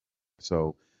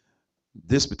So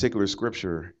this particular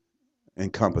scripture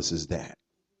encompasses that.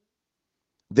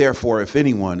 Therefore, if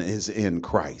anyone is in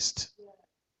Christ,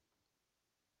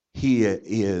 he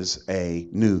is a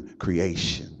new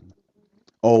creation.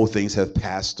 Old things have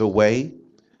passed away.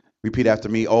 Repeat after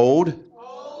me. Old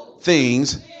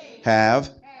things have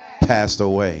passed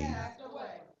away.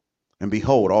 And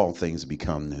behold, all things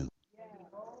become new.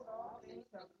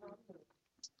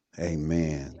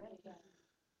 Amen.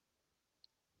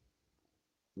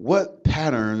 What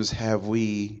patterns have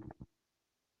we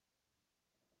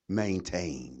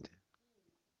maintained?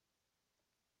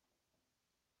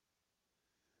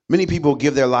 Many people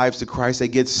give their lives to Christ. They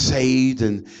get saved,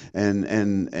 and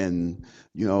I'm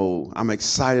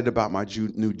excited about my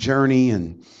new journey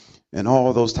and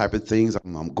all those type of things.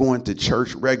 I'm going to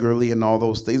church regularly and all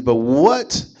those things. But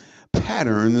what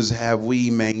patterns have we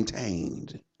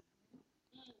maintained?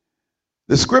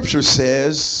 The scripture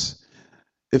says,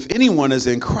 if anyone is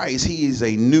in Christ, he is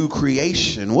a new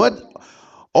creation. What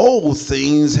old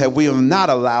things have we not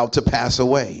allowed to pass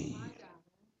away?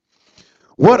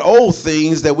 What old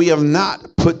things that we have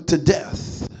not put to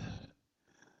death?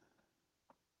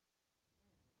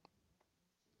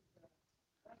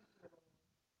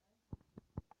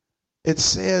 It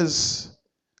says,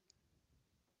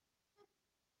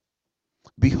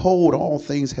 behold, all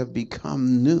things have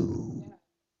become new.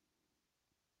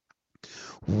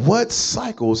 What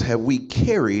cycles have we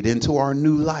carried into our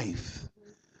new life?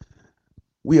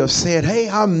 We have said, hey,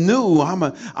 I'm new.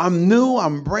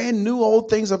 I'm brand new. Old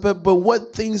things are, but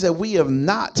what things that we have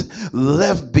not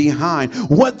left behind?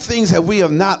 What things have we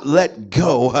have not let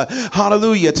go?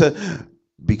 Hallelujah, to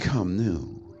become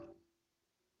new.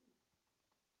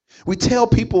 We tell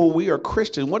people we are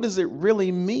Christian. What does it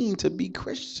really mean to be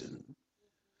Christian?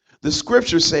 The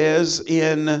scripture says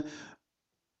in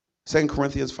 2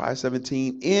 Corinthians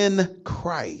 5:17, in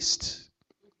Christ.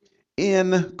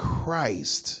 In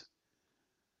Christ.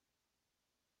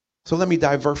 So let me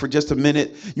divert for just a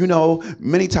minute. You know,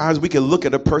 many times we can look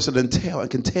at a person and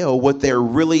can tell what they're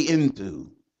really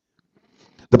into.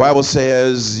 The Bible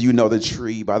says, you know the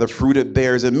tree by the fruit it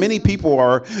bears. And many people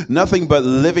are nothing but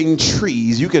living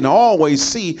trees. You can always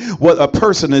see what a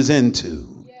person is into.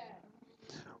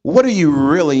 What are you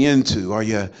really into? Are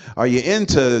you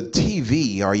into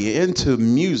TV? Are you into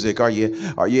music? Are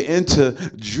you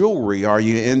into jewelry? Are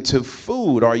you into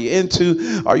food? Are you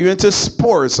into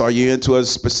sports? Are you into a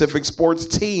specific sports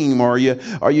team? Are you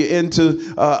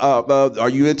into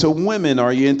women?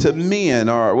 Are you into men?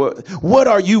 Or what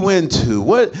are you into?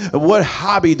 What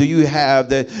hobby do you have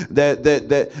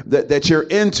that you're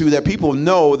into that people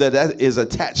know that is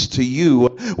attached to you?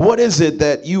 What is it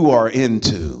that you are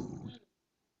into?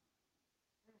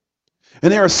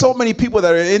 And there are so many people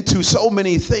that are into so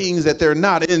many things that they're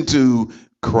not into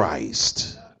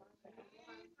Christ.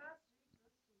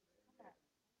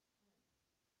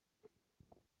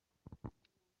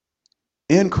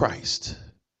 In Christ.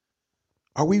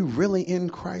 Are we really in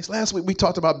Christ? Last week we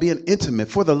talked about being intimate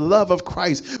for the love of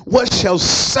Christ. What shall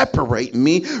separate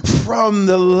me from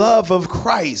the love of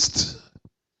Christ?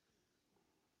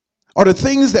 Are the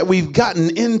things that we've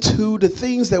gotten into, the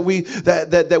things that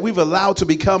we've allowed to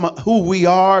become who we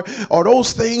are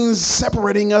those things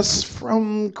separating us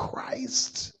from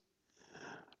Christ?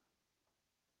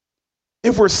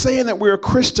 If we're saying that we're a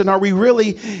Christian, are we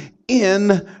really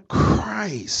in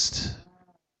Christ?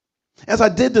 As I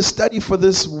did the study for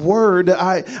this word,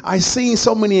 I seen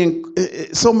so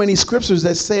many scriptures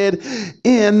that said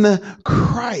in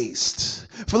Christ.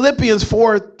 Philippians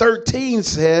 4:13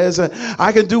 says,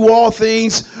 I can do all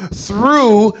things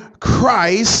through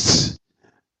Christ.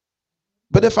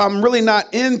 But if I'm really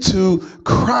not into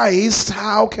Christ,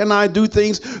 how can I do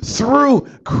things through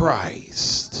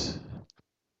Christ?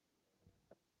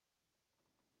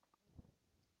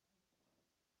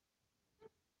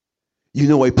 You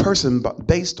know a person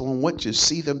based on what you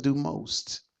see them do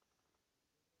most.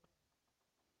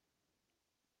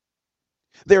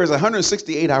 There is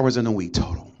 168 hours in a week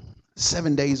total.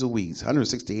 7 days a week,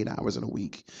 168 hours in a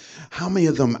week. How many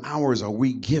of them hours are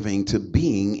we giving to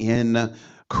being in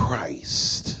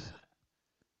Christ?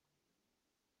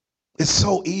 It's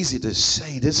so easy to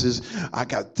say I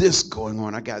got this going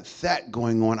on, I got that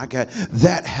going on, I got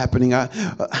that happening.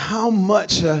 How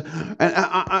much?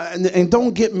 And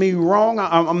don't get me wrong,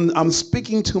 I'm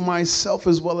speaking to myself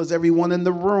as well as everyone in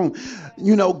the room.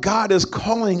 You know, God is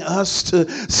calling us to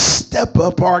step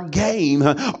up our game.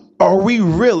 Are we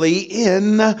really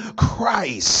in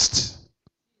Christ?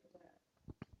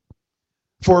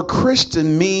 For a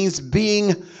Christian means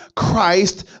being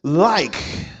Christ-like.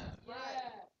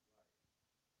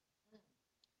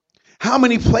 How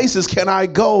many places can I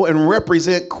go and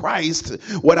represent Christ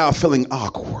without feeling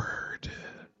awkward,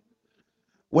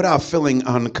 without feeling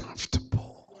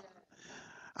uncomfortable?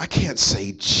 I can't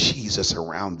say Jesus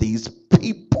around these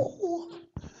people.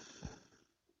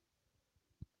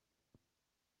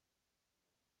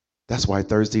 That's why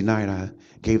Thursday night I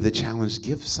gave the challenge,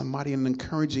 give somebody an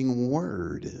encouraging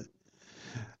word.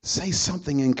 Say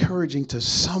something encouraging to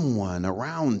someone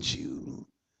around you.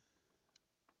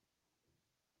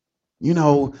 You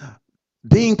know,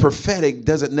 being prophetic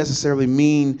doesn't necessarily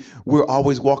mean we're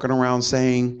always walking around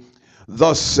saying,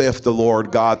 "Thus saith the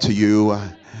Lord God to you."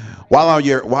 While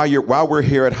we're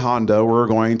here at Honda, we're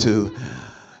going to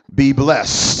be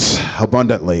blessed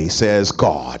abundantly, says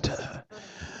God.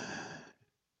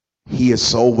 He is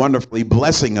so wonderfully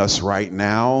blessing us right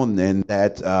now, and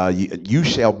that you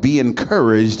shall be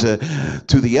encouraged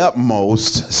to the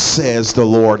utmost, says the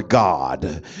Lord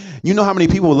God. You know how many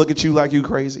people will look at you like you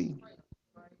crazy?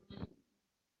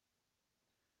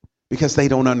 Because they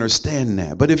don't understand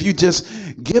that. But if you just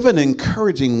give an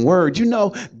encouraging word, you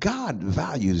know, God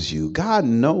values you. God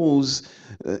knows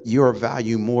your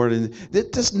value more than,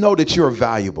 just know that you're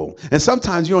valuable. And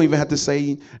sometimes you don't even have to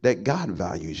say that God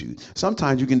values you.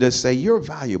 Sometimes you can just say you're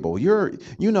valuable. You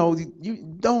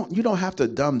don't have to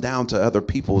dumb down to other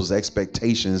people's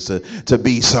expectations to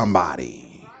be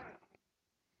somebody.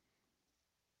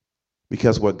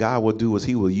 Because what God will do is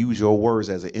he will use your words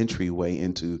as an entryway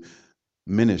into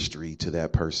ministry to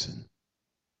that person.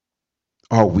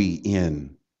 Are we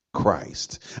in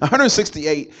Christ?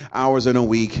 168 hours in a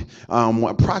week,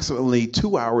 approximately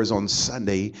 2 hours on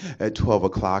Sunday at 12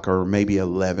 o'clock or maybe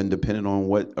 11, depending on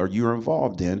what you're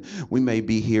involved in. We may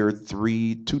be here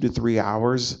 2 to 3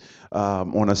 hours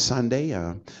on a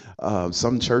Sunday.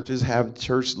 Some churches have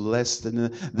church less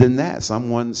than that.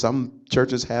 Some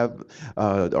churches have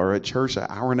are at church an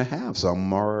hour and a half.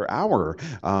 Some are hour.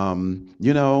 I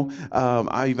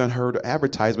even heard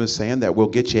advertisements saying that we'll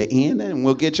get you in and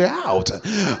we'll get you out.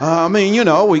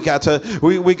 We got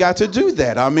to do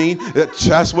that. I mean,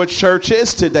 that's what church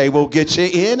is today. We'll get you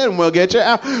in and we'll get you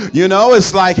out.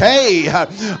 It's like, hey,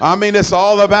 it's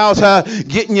all about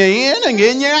getting you in and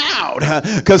getting you out.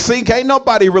 Because see, ain't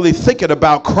nobody really thinking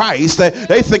about Christ.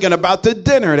 They thinking about the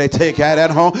dinner they take out at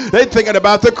home. They thinking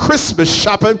about the Christmas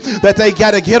shopping that they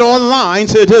got to get online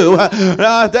to do.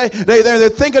 They're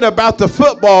thinking about the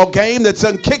football game that's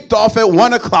kicked off at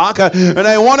 1 o'clock, and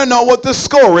they want to know what the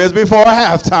score is before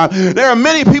halftime. There are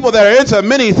many people that are into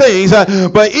many things,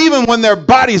 but even when their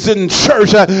body's in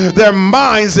church, their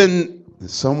mind's in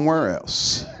somewhere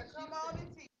else.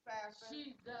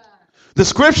 The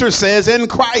scripture says in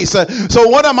Christ. So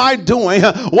what am I doing?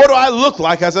 What do I look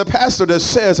like as a pastor that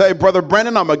says, hey, Brother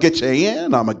Brandon, I'm going to get you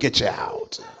in, I'm going to get you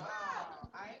out?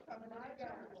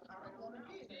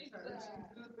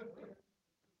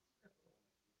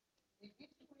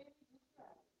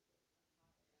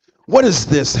 What is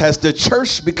this? Has the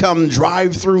church become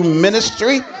drive-through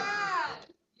ministry?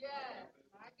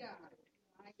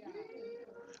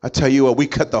 I tell you what, we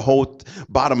cut the whole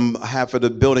bottom half of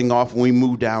the building off when we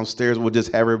move downstairs. We'll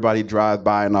just have everybody drive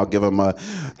by and I'll give them a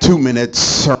 2-minute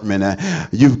sermon.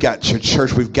 You've got your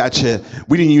church. We've got you.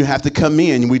 We didn't even have to come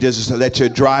in. We just let you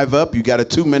drive up. You got a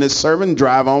 2-minute sermon,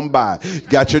 drive on by. You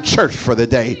got your church for the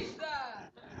day.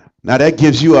 Now that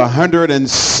gives you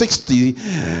 160,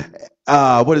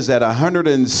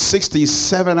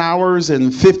 167 hours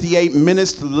and 58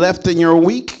 minutes left in your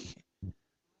week.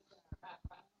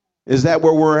 Is that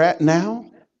where we're at now?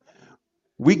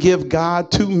 We give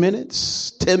God 2 minutes,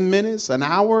 10 minutes, an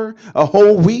hour, a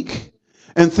whole week,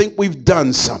 and think we've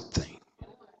done something.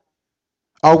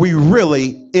 Are we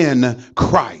really in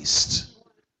Christ?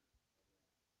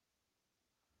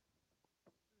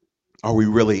 Are we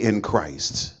really in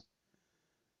Christ?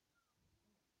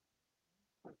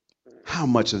 How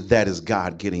much of that is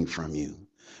God getting from you?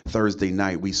 Thursday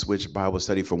night, we switched Bible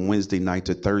study from Wednesday night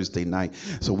to Thursday night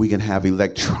so we can have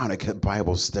electronic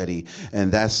Bible study.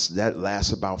 And that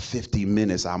lasts about 50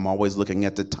 minutes. I'm always looking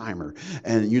at the timer.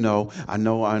 And, I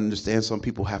understand some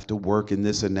people have to work and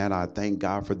this and that. I thank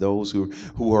God for those who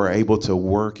are able to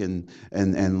work and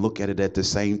look at it at the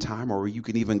same time. Or you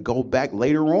can even go back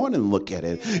later on and look at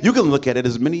it. You can look at it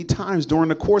as many times during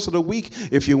the course of the week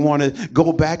if you want to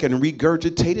go back and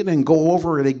regurgitate it and go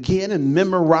over it again and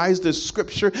memorize the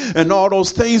scripture and all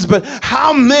those things. But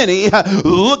how many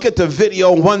look at the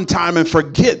video one time and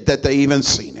forget that they even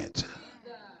seen it?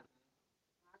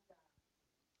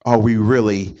 Are we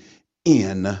really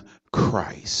in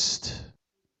Christ?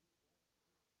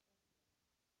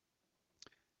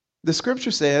 The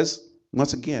scripture says,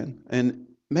 once again, in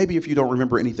Maybe if you don't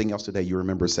remember anything else today, you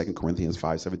remember 2 Corinthians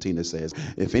 5:17 that says,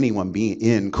 if anyone be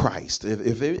in Christ,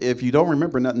 if you don't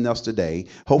remember nothing else today,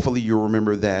 hopefully you'll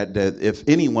remember that if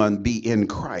anyone be in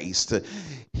Christ,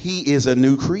 he is a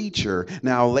new creature.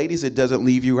 Now, ladies, it doesn't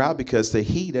leave you out because the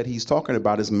he that he's talking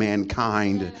about is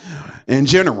mankind in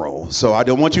general. So I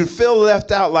don't want you to feel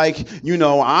left out like,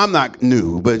 I'm not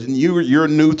new, but you're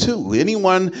new too.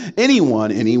 Anyone.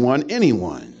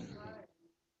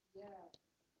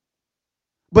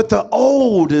 But the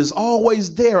old is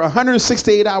always there,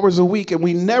 168 hours a week, and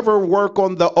we never work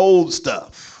on the old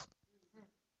stuff.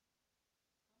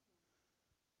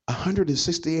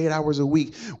 168 hours a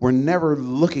week, we're never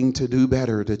looking to do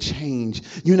better, to change.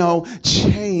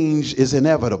 Change is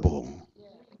inevitable.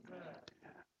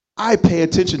 I pay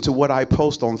attention to what I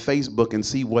post on Facebook and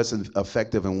see what's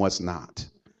effective and what's not.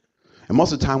 And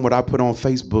most of the time, what I put on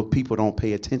Facebook, people don't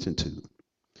pay attention to.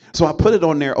 So I put it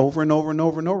on there over and over and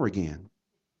over and over again.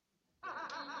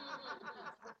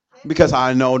 Because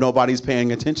I know nobody's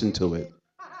paying attention to it.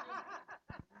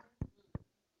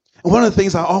 And one of the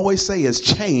things I always say is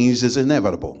change is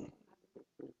inevitable.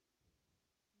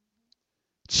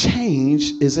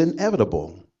 Change is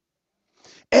inevitable.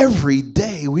 Every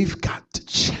day we've got to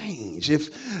change.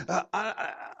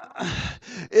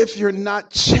 If you're not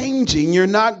changing, you're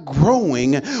not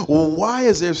growing. Why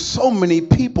is there so many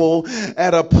people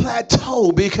at a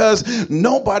plateau? Because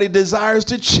nobody desires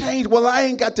to change. Well, I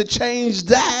ain't got to change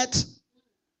that.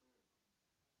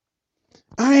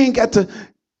 I ain't got to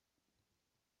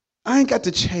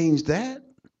change that.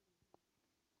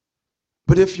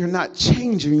 But if you're not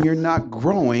changing, you're not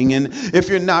growing. And if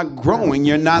you're not growing,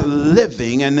 you're not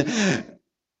living. And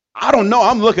I don't know,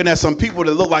 I'm looking at some people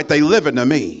that look like they living to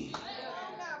me.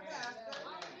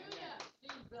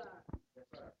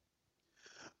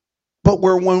 But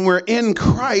when we're in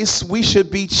Christ, we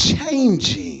should be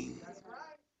changing.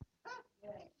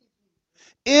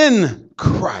 In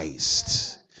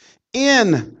Christ.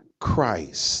 In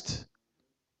Christ.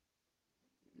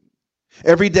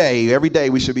 Every day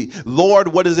we should be, Lord,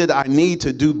 what is it I need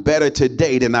to do better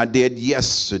today than I did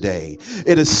yesterday?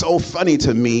 It is so funny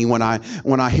to me when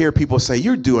I hear people say,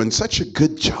 you're doing such a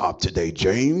good job today,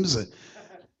 James.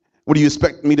 What do you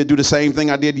expect me to do the same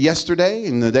thing I did yesterday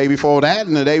and the day before that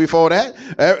and the day before that?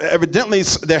 Evidently,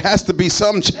 there has to be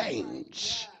some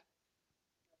change.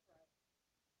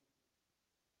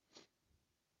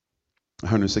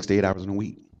 168 hours in a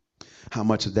week. How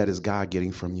much of that is God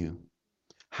getting from you?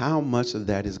 How much of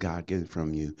that is God getting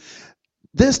from you?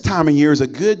 This time of year is a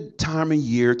good time of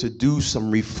year to do some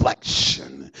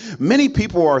reflection. Many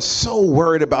people are so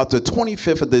worried about the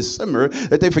 25th of December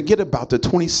that they forget about the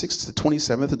 26th, the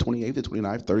 27th, the 28th, the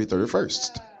 29th, 30th,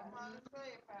 31st.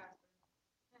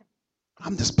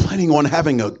 I'm just planning on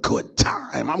having a good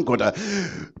time.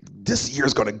 This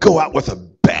year's going to go out with a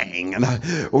bang, and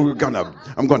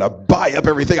I'm going to buy up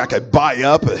everything I could buy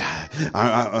up.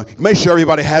 Make sure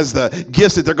everybody has the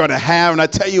gifts that they're going to have, and I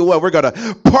tell you what, we're going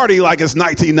to party like it's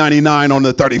 1999 on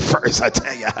the 31st. I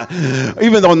tell you,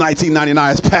 even though 1999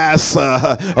 has passed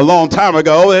a long time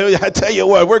ago, I tell you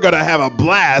what, we're going to have a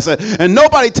blast, and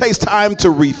nobody takes time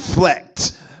to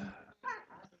reflect.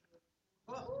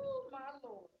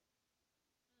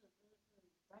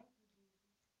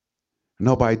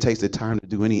 Nobody takes the time to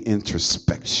do any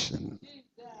introspection.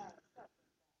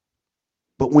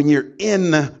 But when you're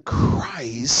in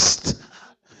Christ,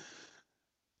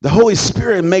 the Holy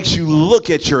Spirit makes you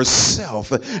look at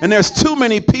yourself. And there's too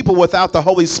many people without the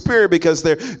Holy Spirit because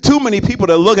there are too many people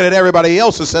that are looking at everybody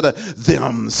else instead of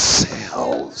themselves.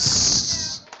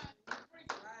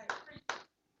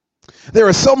 There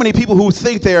are so many people who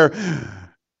think they're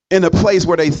in a place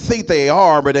where they think they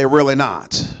are, but they're really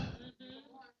not.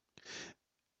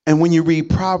 And when you read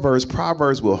Proverbs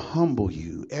will humble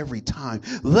you every time.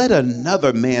 Let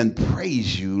another man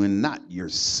praise you and not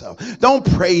yourself. Don't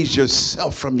praise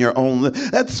yourself from your own.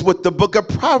 That's what the book of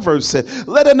Proverbs said.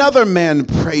 Let another man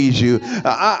praise you.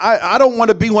 I don't want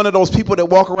to be one of those people that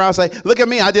walk around and say, look at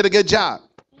me, I did a good job.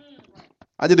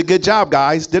 I did a good job,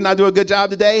 guys. Didn't I do a good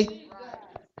job today?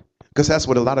 Because that's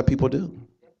what a lot of people do.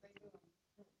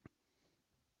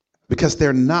 Because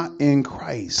they're not in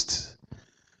Christ.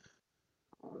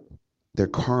 They're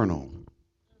carnal.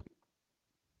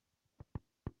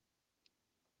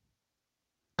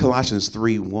 Colossians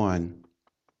 3:1.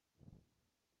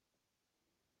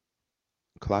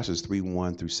 Colossians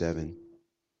 3:1 through 7.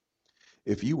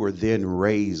 If you were then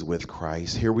raised with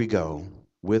Christ, here we go,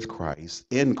 with Christ,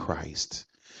 in Christ.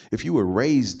 If you were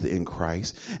raised in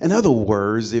Christ, in other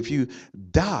words, if you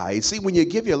died, see, when you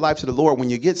give your life to the Lord, when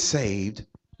you get saved,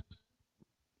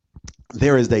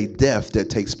 there is a death that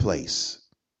takes place.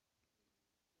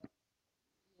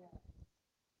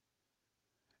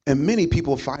 And many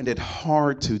people find it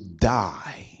hard to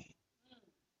die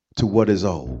to what is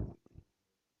old.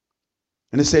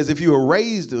 And it says, if you were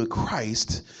raised in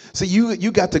Christ, see,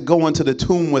 you got to go into the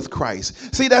tomb with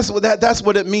Christ. See, that's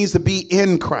what it means to be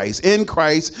in Christ. In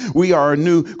Christ, we are a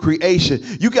new creation.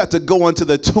 You got to go into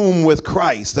the tomb with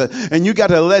Christ, and you got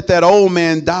to let that old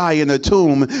man die in the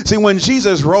tomb. See, when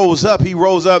Jesus rose up, he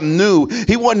rose up new.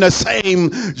 He wasn't the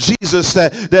same Jesus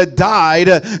that died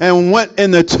and went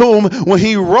in the tomb. When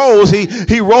he rose,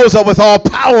 he rose up with all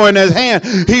power in his hand.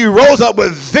 He rose up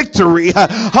with victory.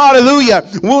 Hallelujah.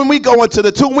 When we go into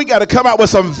the tomb, we got to come out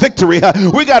with some victory.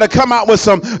 We got to come out with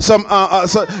some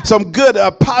good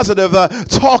positive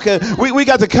talk. We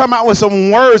got to come out with some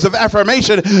words of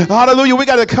affirmation. Hallelujah. We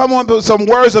got to come on with some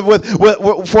words of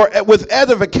with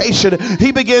edification.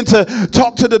 He began to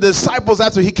talk to the disciples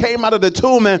after he came out of the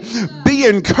tomb, and be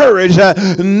encouraged.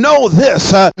 Know this,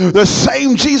 the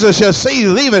same Jesus you see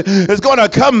leaving is going to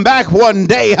come back one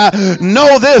day.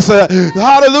 Know this,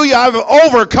 hallelujah, I've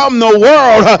overcome the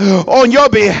world on your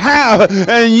behalf,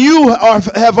 and you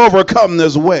have overcome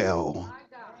as well.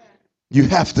 You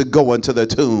have to go into the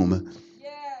tomb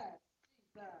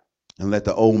and let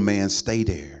the old man stay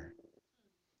there.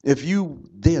 If you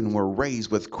then were raised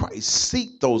with Christ,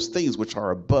 seek those things which are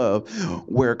above,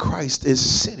 where Christ is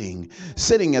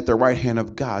sitting at the right hand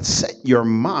of God. Set your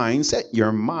mind.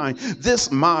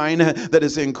 This mind that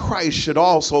is in Christ should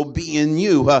also be in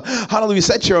you. Hallelujah.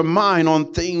 Set your mind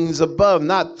on things above,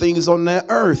 not things on the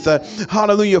earth.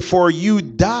 Hallelujah. For you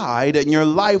died and your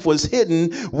life was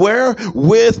hidden where?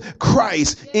 With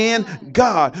Christ in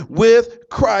God. With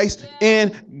Christ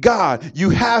in God. You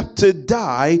have to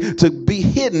die to be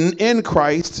hidden in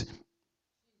Christ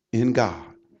in God.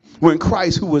 When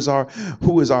Christ, who is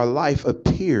our life,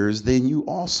 appears, then you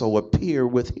also appear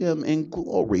with him in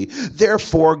glory.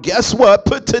 Therefore, guess what?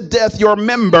 Put to death your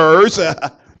members,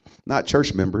 not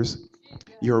church members,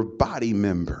 your body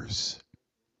members.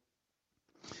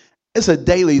 It's a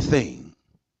daily thing.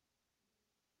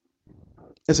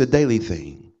 It's a daily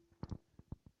thing.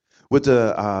 With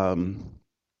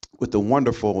the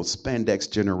wonderful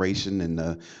spandex generation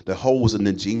and the holes in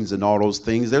the jeans and all those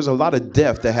things, there's a lot of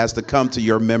death that has to come to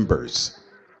your members.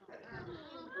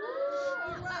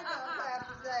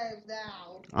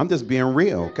 I'm just being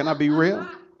real. Can I be real?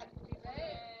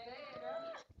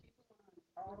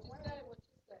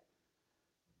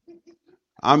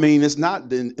 I mean, it's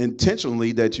not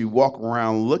intentionally that you walk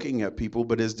around looking at people,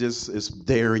 but it's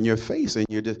there in your face, and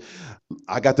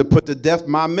I got to put to death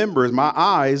my members, my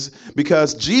eyes,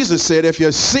 because Jesus said, if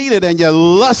you're seated and you're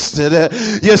lusted,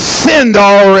 you sinned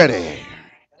already.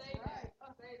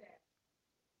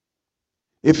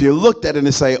 If you looked at it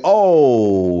and say,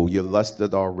 oh, you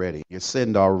lusted already, you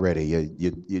sinned already,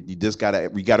 you just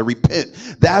gotta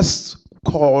repent. That's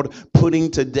called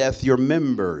putting to death your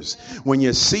members. When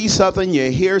you see something, you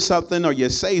hear something, or you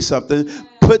say something,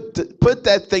 put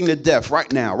that thing to death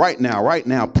right now.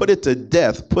 Put it to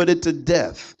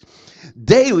death.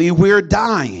 Daily we're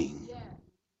dying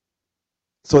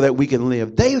so that we can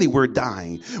live. Daily we're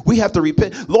dying. We have to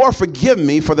repent. Lord, forgive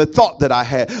me for the thought that I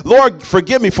had. Lord,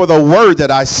 forgive me for the word that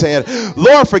I said.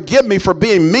 Lord, forgive me for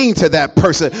being mean to that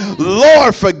person.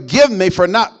 Lord, forgive me for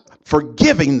not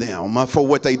forgiving them for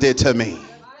what they did to me.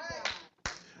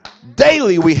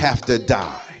 Daily we have to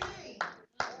die.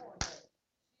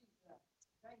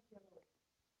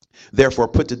 Therefore,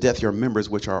 put to death your members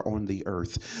which are on the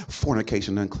earth: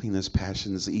 fornication, uncleanness,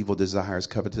 passions, evil desires,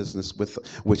 covetousness,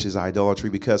 which is idolatry.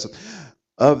 Because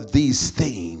of these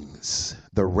things,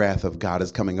 the wrath of God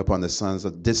is coming upon the sons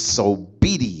of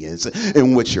disobedience,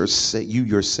 in which you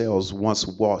yourselves once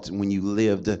walked when you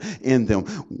lived in them.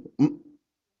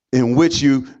 In which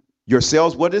you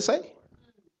yourselves, what did it say?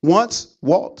 Once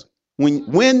walked.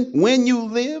 When you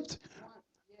lived?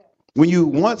 When you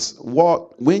once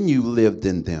walked, when you lived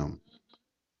in them.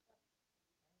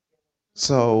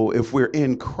 So if we're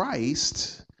in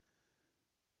Christ,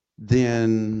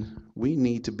 then we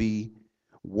need to be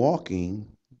walking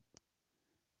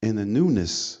in the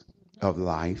newness of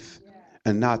life,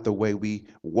 and not the way we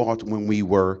walked when we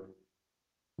were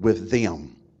with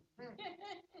them.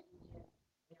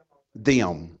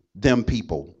 Them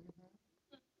people.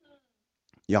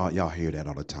 Y'all hear that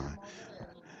all the time.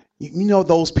 You know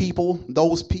those people.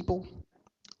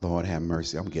 Lord have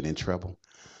mercy, I'm getting in trouble.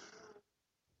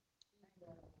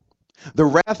 The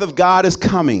wrath of God is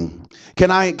coming. Can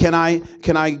I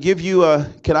give you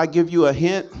a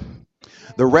hint?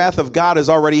 The wrath of God is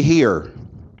already here.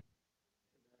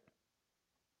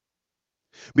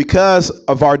 Because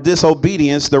of our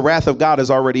disobedience, the wrath of God is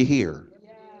already here.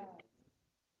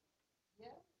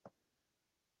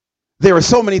 There are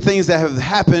so many things that have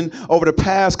happened over the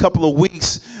past couple of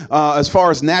weeks as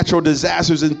far as natural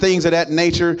disasters and things of that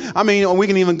nature. I mean, we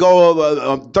can even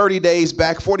go 30 days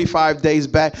back, 45 days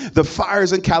back, the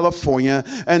fires in California.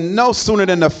 And no sooner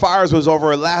than the fires was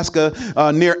over, Alaska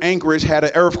near Anchorage had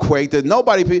an earthquake that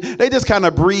they just kind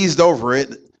of breezed over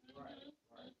it.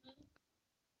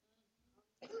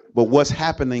 But what's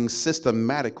happening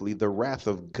systematically, the wrath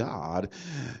of God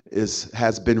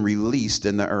has been released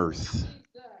in the earth.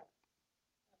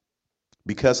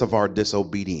 Because of our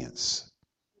disobedience.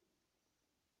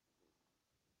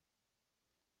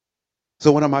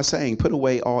 So what am I saying? Put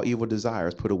away all evil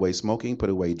desires. Put away smoking.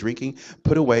 Put away drinking.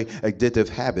 Put away addictive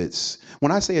habits.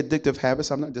 When I say addictive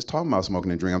habits, I'm not just talking about smoking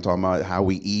and drinking. I'm talking about how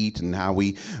we eat and how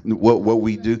what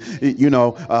we do. You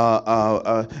know,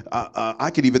 I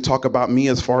could even talk about me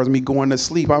as far as me going to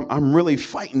sleep. I'm really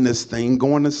fighting this thing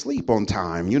going to sleep on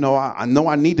time. You know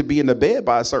I need to be in the bed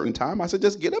by a certain time. I said,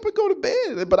 just get up and go to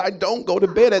bed. But I don't go to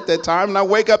bed at that time. And I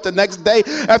wake up the next day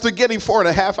after getting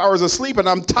 4.5 hours of sleep, and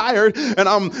I'm tired, and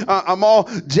I'm all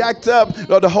jacked up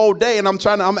the whole day, and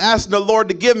I'm asking the Lord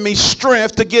to give me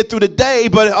strength to get through the day,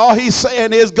 but all he's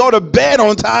saying is go to bed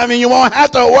on time and you won't have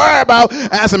to worry about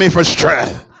asking me for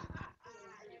strength.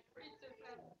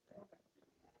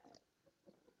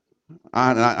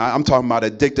 I'm talking about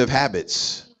addictive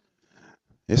habits.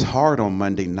 It's hard on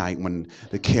Monday night when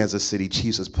the Kansas City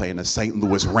Chiefs is playing the St.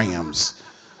 Louis Rams.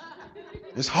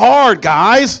 It's hard,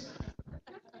 guys.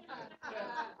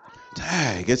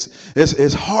 Dang,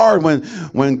 it's hard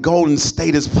when Golden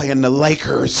State is playing the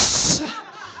Lakers.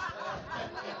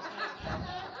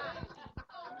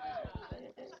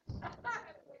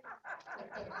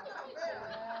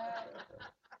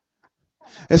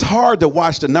 It's hard to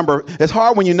watch it's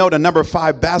hard when you know the number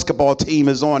 5 basketball team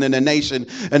is on in the nation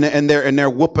and they're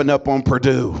whooping up on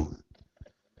Purdue.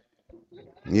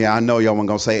 Yeah, I know y'all weren't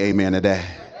gonna say amen to that.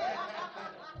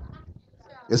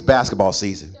 It's basketball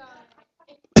season.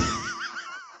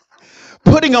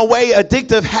 Putting away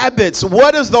addictive habits.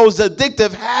 What is those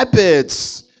addictive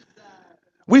habits?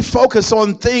 We focus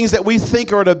on things that we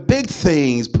think are the big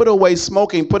things. Put away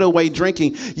smoking, put away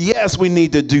drinking. Yes, we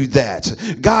need to do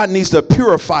that. God needs to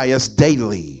purify us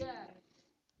daily.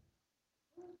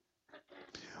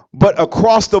 But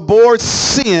across the board,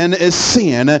 sin is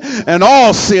sin, and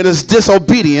all sin is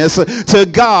disobedience to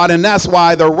God, and that's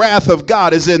why the wrath of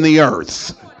God is in the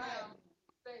earth.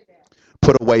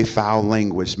 Put away foul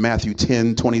language. Matthew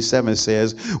 10:27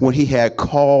 says, when he had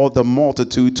called the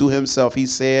multitude to himself, he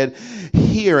said,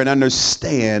 hear and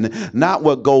understand not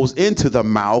what goes into the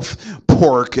mouth,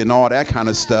 pork and all that kind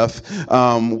of stuff.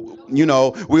 You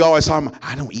know, we always talk,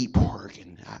 I don't eat pork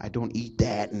and I don't eat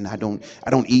that and I don't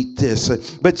eat this.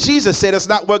 But Jesus said it's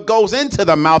not what goes into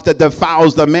the mouth that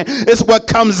defiles the man. It's what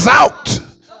comes out.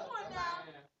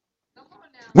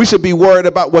 We should be worried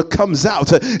about what comes out.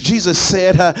 Jesus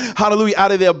said, hallelujah,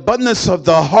 out of the abundance of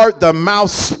the heart, the mouth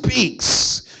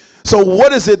speaks. So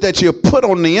what is it that you put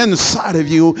on the inside of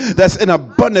you that's in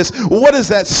abundance? What is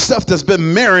that stuff that's been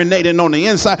marinating on the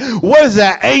inside? What is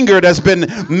that anger that's been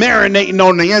marinating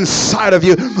on the inside of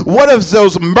you? What is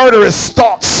those murderous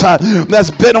thoughts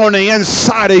that's been on the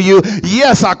inside of you?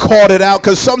 Yes, I called it out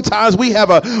because sometimes we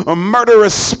have a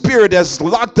murderous spirit that's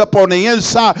locked up on the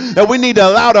inside, and we need to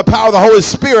allow the power of the Holy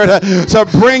Spirit to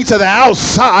bring to the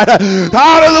outside.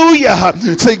 Hallelujah.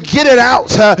 To get it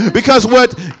out because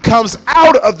what comes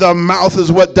out of the mouth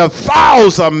is what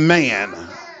defiles a man.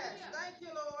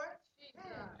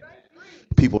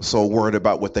 People are so worried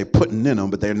about what they're putting in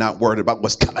them, but they're not worried about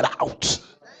what's coming out.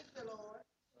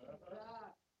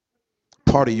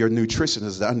 Part of your nutrition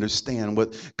is to understand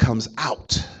what comes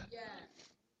out.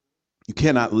 You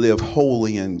cannot live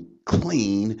holy and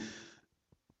clean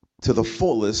to the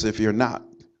fullest if you're not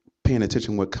paying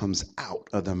attention to what comes out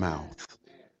of the mouth.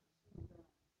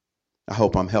 I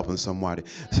hope I'm helping somebody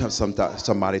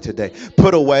today.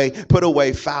 Put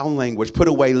away foul language. Put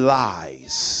away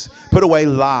lies. Put away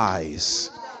lies.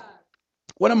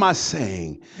 What am I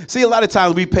saying? See, a lot of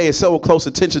times we pay so close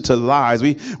attention to lies.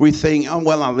 We think, oh,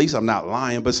 well, at least I'm not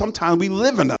lying. But sometimes we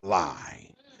live in a lie.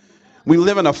 We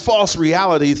live in a false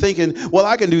reality thinking, well,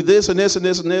 I can do this and this and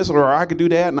this and this, or I can do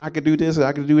that and I can do this and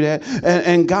I can do that.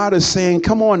 And God is saying,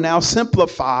 come on now,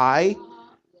 simplify.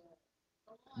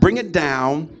 Bring it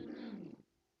down.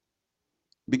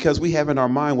 Because we have in our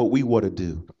mind what we want to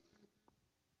do.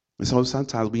 And so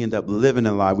sometimes we end up living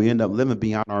a lie. We end up living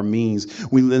beyond our means.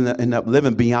 We end up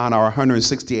living beyond our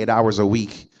 168 hours a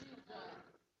week.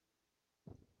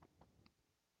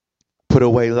 Put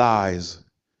away lies.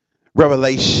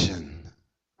 Revelation.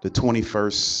 the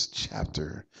 21st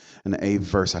chapter and the 8th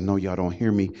verse. I know y'all don't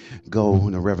hear me go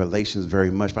into Revelations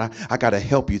very much, but I got to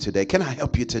help you today. Can I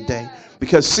help you today?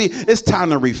 Because see, it's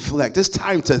time to reflect. It's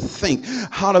time to think.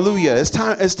 Hallelujah. It's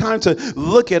time to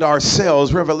look at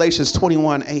ourselves. Revelations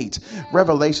 21:8.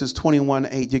 Revelations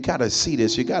 21:8. You got to see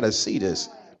this. You got to see this.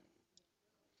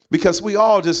 Because we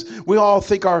all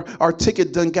think our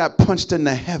ticket done got punched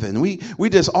into heaven. We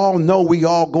just all know we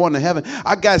all going to heaven.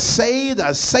 I got saved,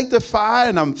 I sanctified,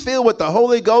 and I'm filled with the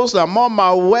Holy Ghost. I'm on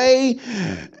my way.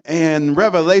 And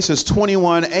Revelations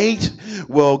 21:8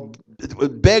 will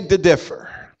beg to differ.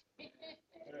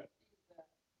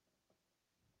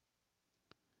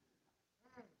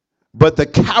 But the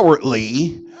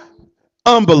cowardly,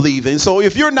 unbelieving. So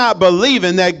if you're not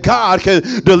believing that God can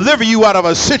deliver you out of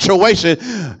a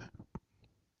situation,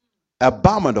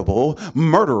 abominable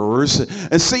murderers.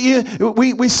 And see,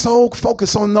 we so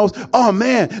focus on those. Oh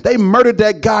man, they murdered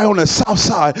that guy on the south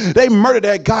side. They murdered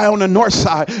that guy on the north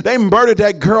side. They murdered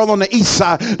that girl on the east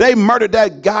side. They murdered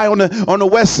that guy on the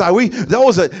west side.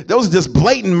 Those are just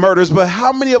blatant murders. But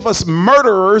how many of us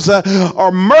murderers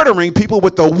are murdering people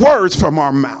with the words from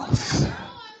our mouth?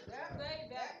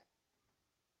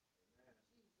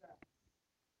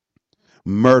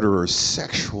 Murderers,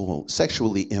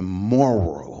 sexually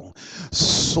immoral,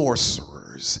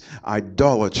 sorcerers,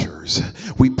 idolaters.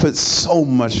 We put so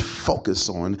much focus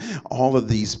on all of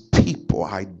these people.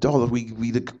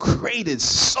 We created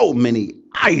so many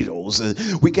idols, and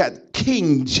we got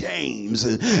King James,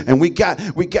 and we got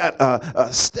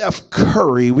Steph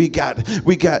Curry. We got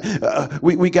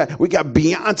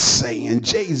Beyonce and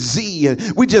Jay-Z,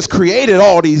 and we just created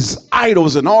all these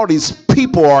idols, and all these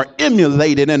people are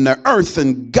emulated in the earth.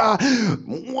 And God,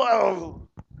 well,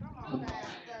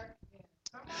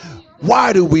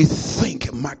 why do we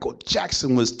think Michael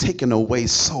Jackson was taken away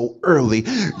so early?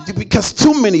 Because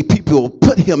too many people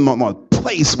put him on a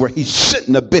place where he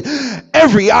shouldn't have been.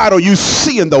 Every idol you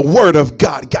see in the Word of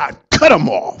God, God cut him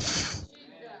off.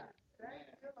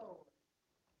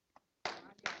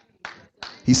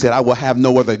 He said, I will have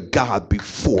no other God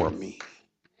before me.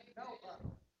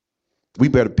 We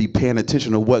better be paying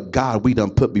attention to what God we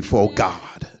done put before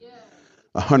God.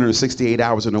 168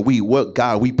 hours in a week, what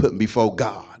God we putting before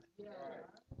God.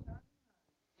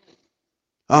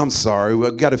 I'm sorry,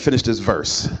 we've got to finish this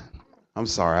verse. I'm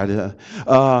sorry.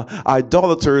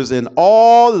 Idolaters and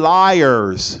all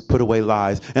liars, put away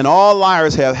lies, and all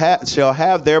liars shall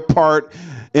have their part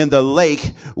in the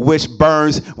lake which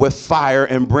burns with fire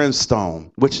and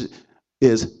brimstone, which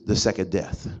is the second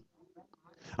death.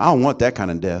 I don't want that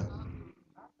kind of death.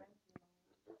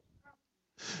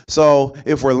 So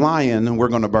if we're lying, we're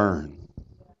going to burn.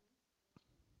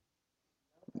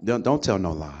 Don't tell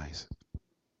no lies.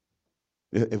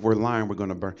 If we're lying, we're going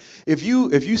to burn. If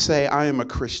you say I am a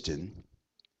Christian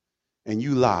and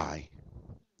you lie,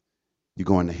 you're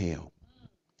going to hell.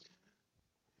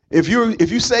 If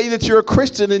you say that you're a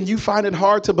Christian and you find it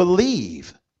hard to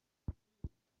believe,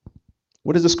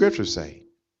 what does the scripture say?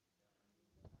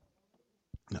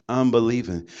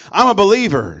 Unbelieving. I'm a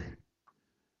believer,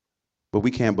 but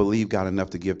we can't believe God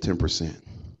enough to give 10%.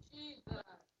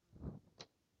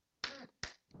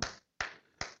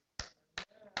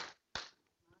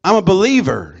 I'm a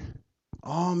believer.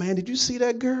 Oh man, did you see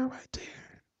that girl right there?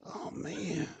 Oh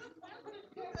man.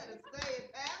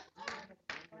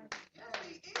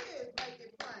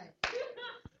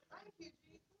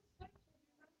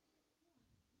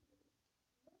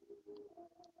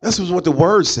 This is what the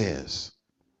word says.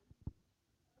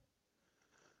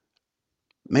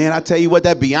 Man, I tell you what,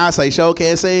 that Beyonce show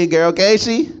can't sing, girl, can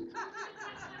she?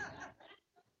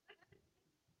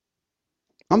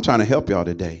 I'm trying to help y'all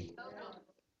today.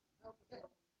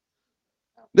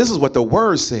 This is what the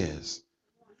word says.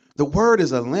 The word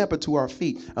is a lamp unto our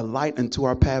feet, a light unto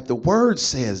our path. The word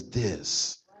says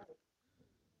this.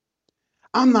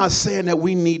 I'm not saying that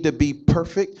we need to be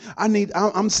perfect.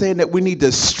 I'm saying that we need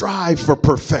to strive for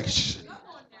perfection.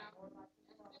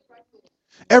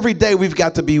 Every day we've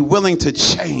got to be willing to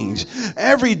change.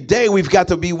 Every day we've got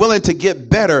to be willing to get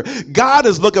better. God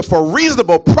is looking for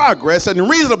reasonable progress and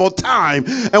reasonable time.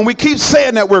 And we keep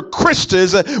saying that we're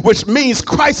Christians, which means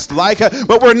Christ-like,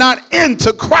 but we're not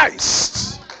into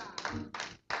Christ.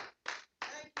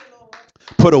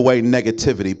 Put away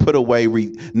negativity. Put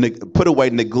away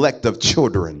neglect of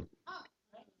children.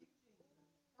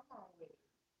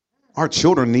 Our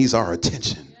children need our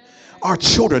attention. Our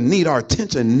children need our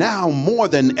attention now more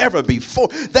than ever before.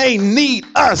 They need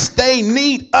us. They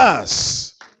need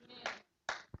us.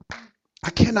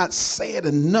 I cannot say it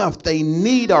enough. They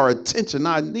need our attention.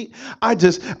 I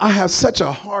have such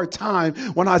a hard time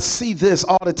when I see this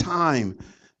all the time.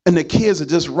 And the kids are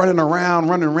just running around,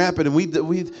 running rampant, and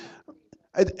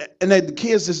and the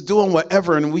kids just doing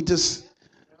whatever, and we just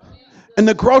in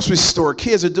the grocery store,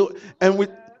 kids are doing, and we,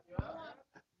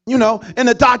 in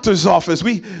the doctor's office,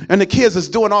 and the kids is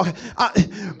doing all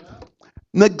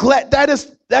neglect. That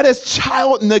is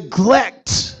child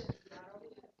neglect.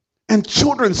 And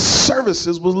children's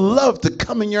services would love to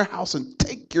come in your house and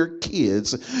take your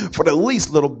kids for the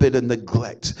least little bit of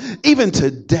neglect. Even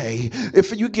today,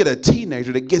 if you get a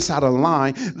teenager that gets out of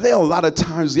line, they'll a lot of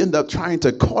times end up trying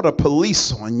to call the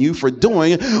police on you for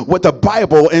doing what the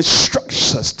Bible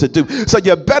instructs us to do. So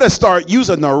you better start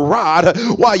using the rod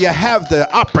while you have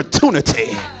the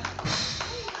opportunity.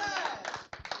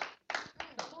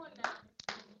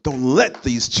 Don't let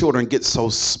these children get so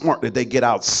smart that they get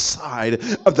outside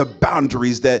of the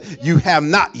boundaries that you have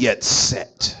not yet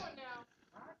set.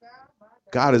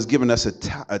 God has given us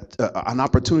an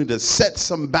opportunity to set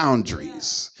some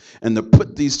boundaries and to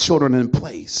put these children in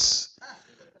place.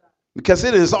 Because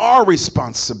it is our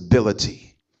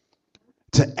responsibility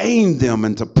to aim them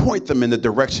and to point them in the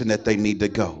direction that they need to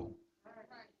go.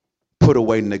 Put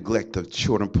away neglect of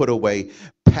children. Put away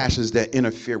passions that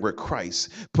interfere with Christ.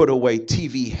 Put away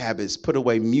TV habits. Put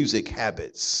away music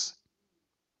habits.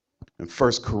 In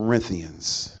 1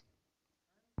 Corinthians,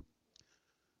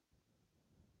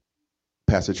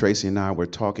 Pastor Tracy and I were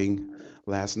talking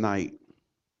last night.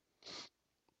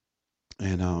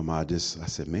 And I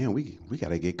said, man, we got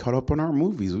to get caught up on our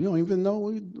movies. We don't even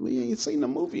know. We ain't seen a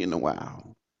movie in a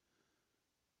while.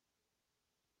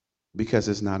 Because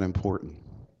it's not important.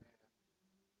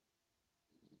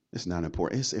 It's not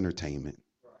important. It's entertainment.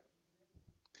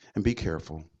 And be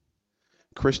careful.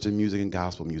 Christian music and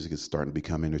gospel music is starting to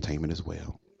become entertainment as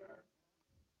well.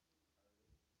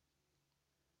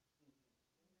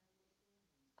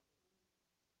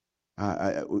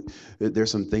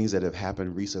 There's some things that have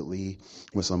happened recently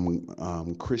with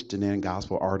some Christian and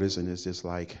gospel artists, and it's just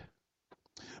like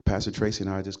Pastor Tracy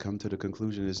and I just come to the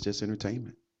conclusion it's just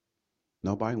entertainment.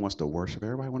 Nobody wants to worship.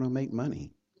 Everybody wants to make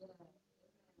money.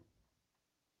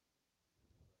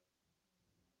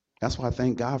 That's why I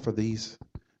thank God for these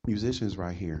musicians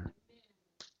right here.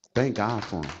 Thank God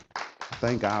for them.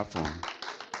 Thank God for them.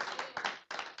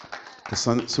 As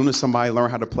soon as somebody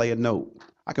learn how to play a note,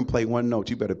 I can play one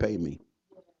note, you better pay me.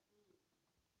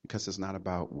 Because it's not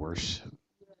about worship.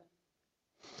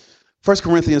 1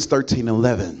 Corinthians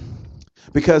 13:11.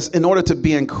 Because in order to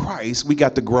be in Christ, we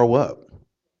got to grow up.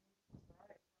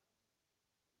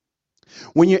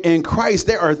 When you're in Christ,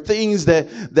 there are things that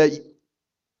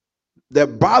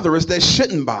bother us that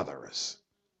shouldn't bother us.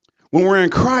 When we're in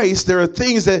Christ, there are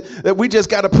things that we just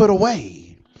got to put away.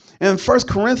 And 1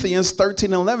 Corinthians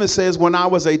 13:11 says, when I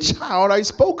was a child, I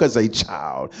spoke as a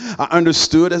child. I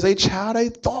understood as a child, I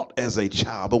thought as a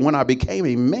child. But when I became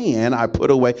a man, I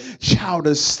put away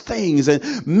childish things.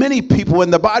 And many people in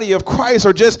the body of Christ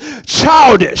are just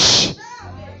childish.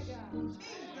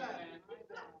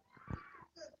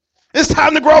 It's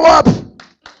time to grow up.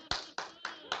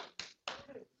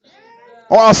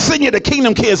 Or I'll send you to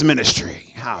Kingdom Kids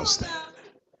Ministry. How's that?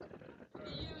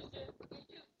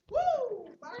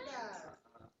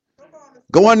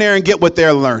 Go in there and get what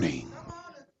they're learning.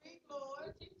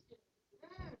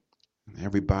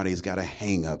 Everybody's got a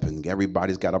hang up and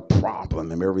everybody's got a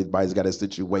problem and everybody's got a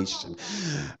situation.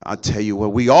 I'll tell you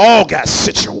what, we all got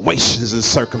situations and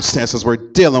circumstances we're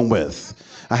dealing with.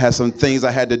 I had some things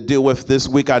I had to deal with this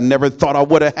week I never thought I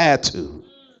would have had to.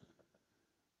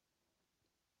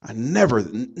 I never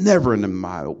in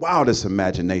my wildest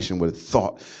imagination would have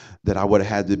thought that I would have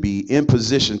had to be in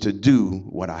position to do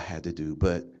what I had to do,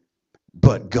 but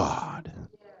God.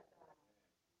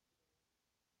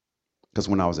 Because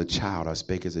when I was a child, I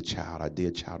spake as a child. I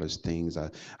did childish things.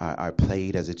 I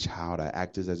played as a child. I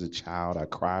acted as a child. I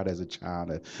cried as a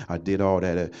child. I did all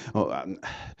that.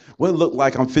 What it looked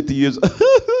like I'm 50 years old.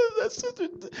 That's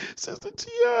Sister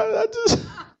Tia.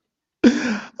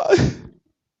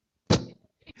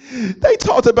 They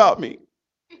talked about me.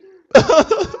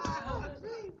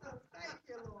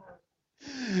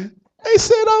 They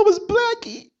said I was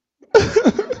Blackie.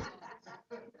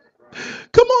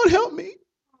 Come on, help me.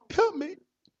 Help me.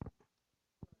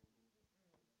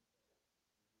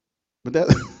 But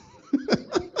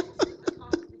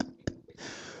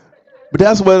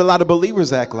that's what a lot of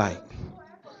believers act like.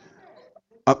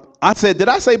 I said, did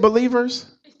I say believers?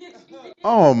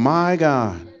 Oh my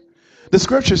God. The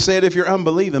scripture said if you're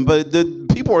unbelieving, but the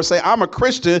people are saying I'm a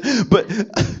Christian, but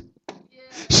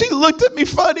she looked at me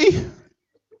funny.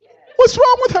 What's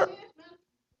wrong with her?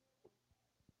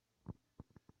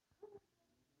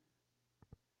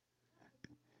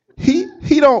 He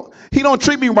don't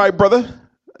treat me right, brother.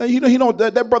 And he don't,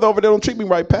 that brother over there don't treat me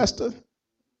right, Pastor.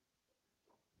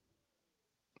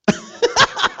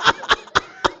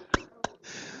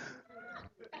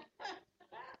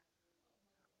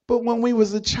 But when we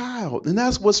was a child, and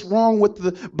that's what's wrong with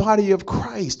the body of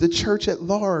Christ, the church at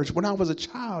large. When I was a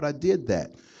child, I did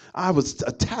that. I was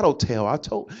a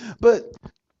tattletale. But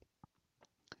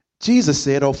Jesus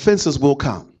said offenses will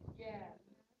come.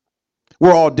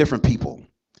 We're all different people.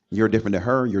 You're different than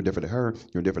her. You're different than her.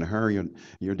 You're different than her.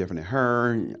 You're different than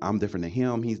her. I'm different than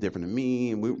him. He's different than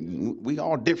me. And we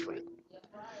all different.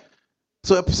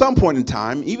 So at some point in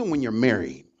time, even when you're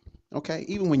married, okay,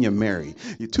 even when you're married,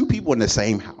 you're two people in the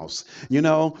same house,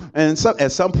 and so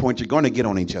at some point you're going to get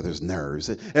on each other's nerves.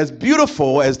 As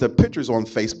beautiful as the pictures on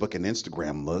Facebook and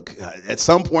Instagram look, at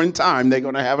some point in time they're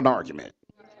going to have an argument.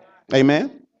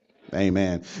 Amen.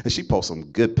 Amen. And she posts some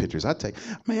good pictures. I tell you,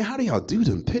 man, how do y'all do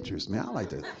them pictures, man? I like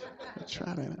to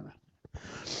try that.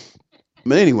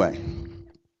 But anyway,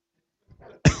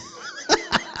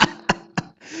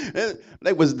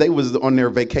 they was on their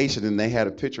vacation and they had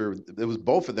a picture. It was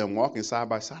both of them walking side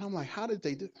by side. I'm like, how did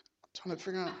they do? I'm trying to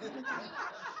figure out.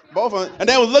 Both of them, and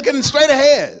they were looking straight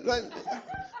ahead. Like,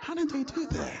 how did they do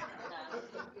that?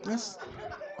 That's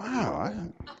wow.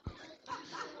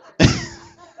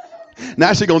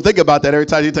 Now she's gonna think about that every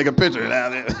time you take a picture.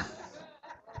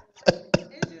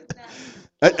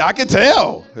 I can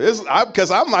tell. Because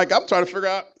I'm trying to figure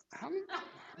out.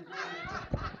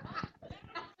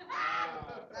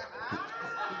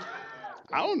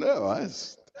 I don't know.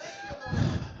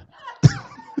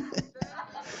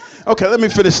 Okay, let me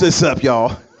finish this up,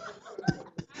 y'all.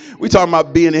 We talking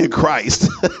about being in Christ.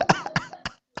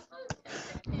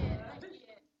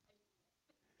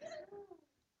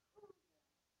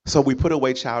 So we put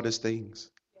away childish things.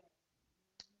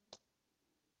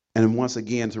 And once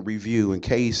again, to review, in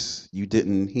case you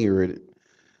didn't hear it,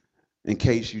 in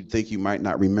case you think you might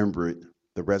not remember it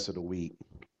the rest of the week,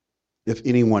 if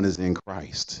anyone is in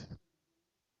Christ.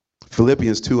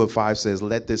 Philippians 2:5 says,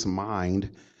 let this mind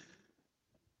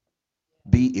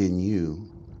be in you,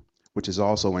 which is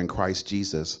also in Christ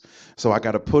Jesus. So I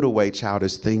got to put away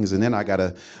childish things, and then I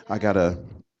gotta,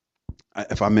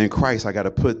 if I'm in Christ, I got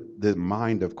to put the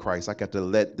mind of Christ. I got to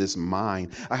let this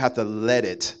mind, I have to let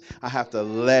it.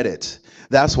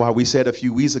 That's why we said a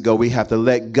few weeks ago, we have to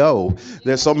let go.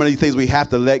 There's so many things we have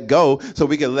to let go so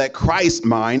we can let Christ's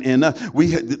mind in.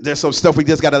 There's some stuff we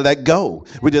just got to let go.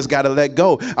 We just got to let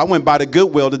go. I went by the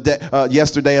Goodwill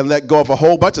yesterday and let go of a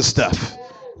whole bunch of stuff.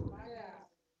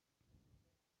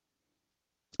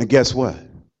 And guess what?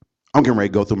 I'm getting ready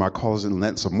to go through my closet and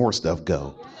let some more stuff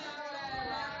go.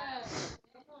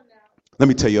 Let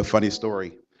me tell you a funny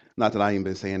story. Not that I ain't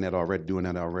been saying that already, doing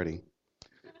that already.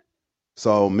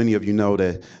 So many of you know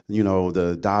that,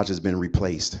 the Dodge has been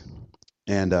replaced.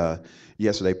 And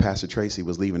yesterday, Pastor Tracy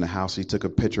was leaving the house. She took a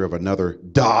picture of another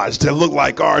Dodge that looked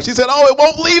like ours. She said, oh, it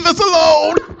won't leave us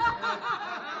alone.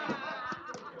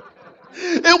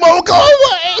 It won't go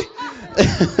away.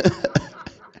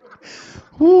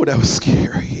 Ooh, that was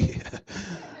scary.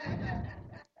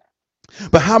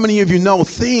 But how many of you know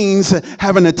things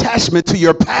have an attachment to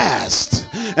your past?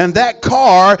 And that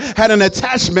car had an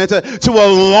attachment to a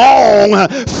long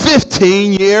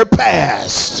 15-year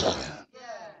past.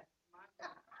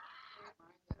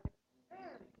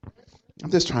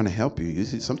 I'm just trying to help you. You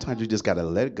see, sometimes you just got to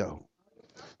let it go.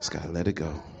 Just got to let it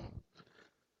go.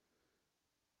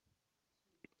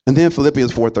 And then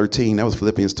Philippians 4:13, that was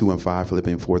Philippians 2:5.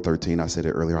 Philippians 4:13, I said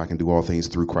it earlier, I can do all things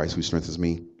through Christ who strengthens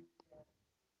me.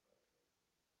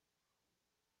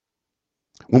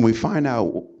 When we find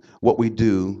out what we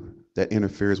do that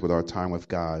interferes with our time with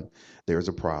God, there's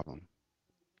a problem.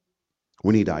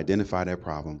 We need to identify that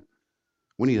problem.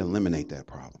 We need to eliminate that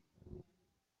problem.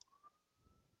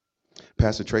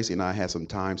 Pastor Tracy and I had some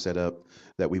time set up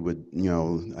that we would,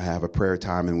 have a prayer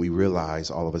time, and we realized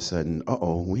all of a sudden,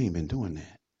 we ain't been doing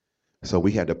that. So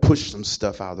we had to push some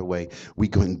stuff out of the way. We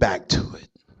going back to it.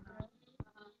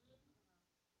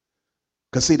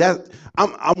 Because see, that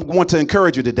I want to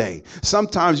encourage you today.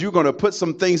 Sometimes you're going to put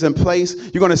some things in place.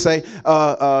 You're going to say,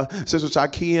 Sister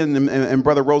Shaquille and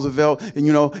Brother Roosevelt,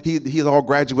 and he's all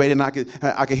graduated, and I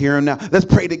can hear him now. Let's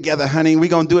pray together, honey. We're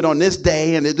going to do it on this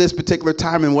day and at this particular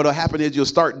time. And what'll happen is you'll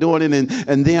start doing it,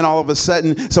 and then all of a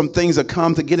sudden some things will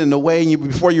come to get in the way, and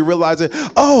before you realize it,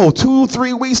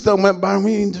 2-3 weeks done went by.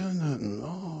 We ain't doing nothing.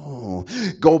 No,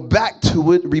 go back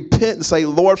to it, repent, and say,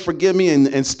 Lord, forgive me,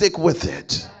 and stick with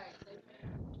it.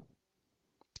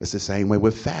 It's the same way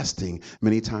with fasting.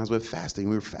 Many times with fasting,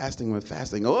 we're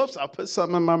fasting. Oops, I put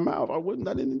something in my mouth. I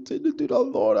didn't intend to do that.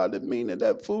 Lord, I didn't mean it.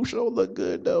 That food sure look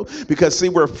good, though. Because, see,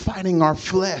 we're fighting our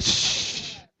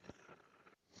flesh.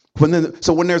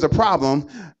 When there's a problem,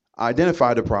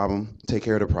 identify the problem, take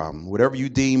care of the problem. Whatever you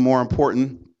deem more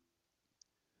important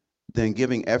than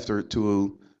giving effort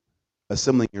to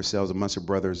assembling yourselves amongst your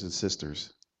brothers and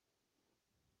sisters.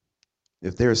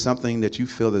 If there's something that you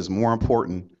feel is more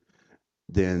important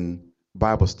than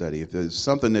Bible study, if there's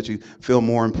something that you feel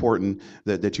more important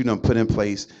that you don't put in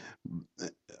place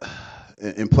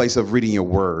of reading your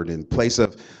word, in place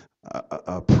of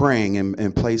praying,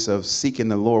 in place of seeking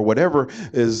the Lord, whatever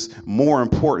is more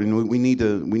important, we need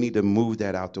to move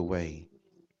that out the way.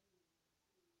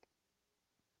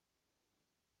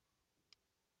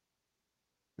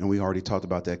 And we already talked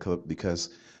about that because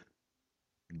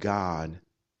God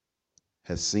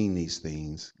has seen these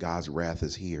things. God's wrath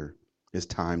is here. It's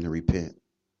time to repent.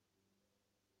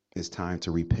 It's time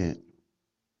to repent.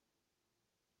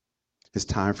 It's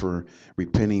time for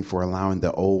repenting for allowing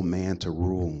the old man to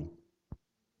rule.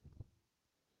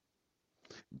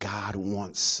 God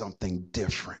wants something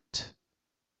different.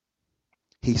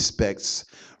 He expects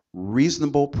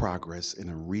reasonable progress in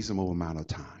a reasonable amount of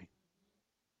time.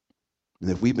 And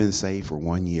if we've been saved for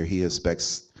 1 year, he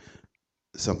expects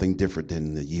something different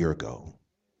than a year ago.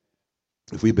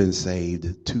 If we've been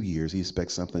saved 2 years, he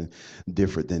expects something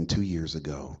different than 2 years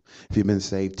ago. If you've been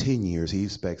saved 10 years, he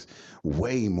expects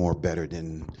way more better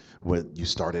than what you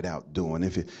started out doing.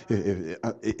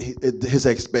 His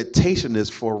expectation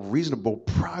is for reasonable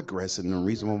progress in a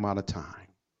reasonable amount of time.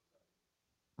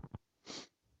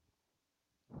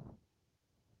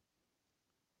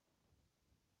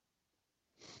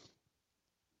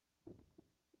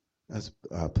 Let's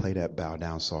play that Bow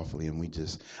Down Softly, and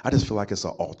I just feel like it's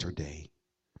an altar day.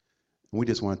 We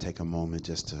just want to take a moment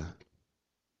just to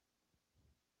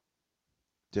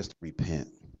repent.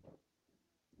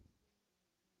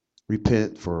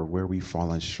 Repent for where we've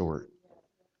fallen short.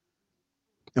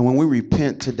 And when we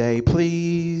repent today,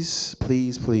 please,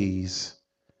 please, please,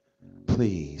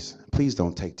 please, please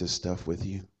don't take this stuff with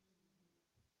you.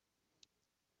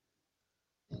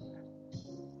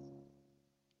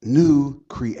 New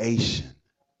creation.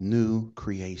 New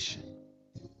creation.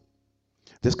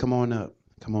 Just come on up.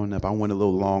 Come on up. I went a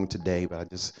little long today, but I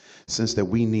just sense that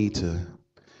we need to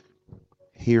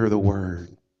hear the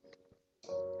word.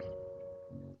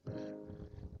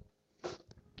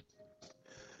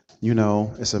 You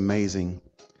know, it's amazing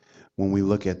when we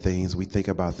look at things, we think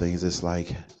about things. It's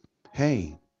like,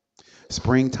 hey,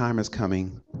 springtime is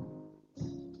coming.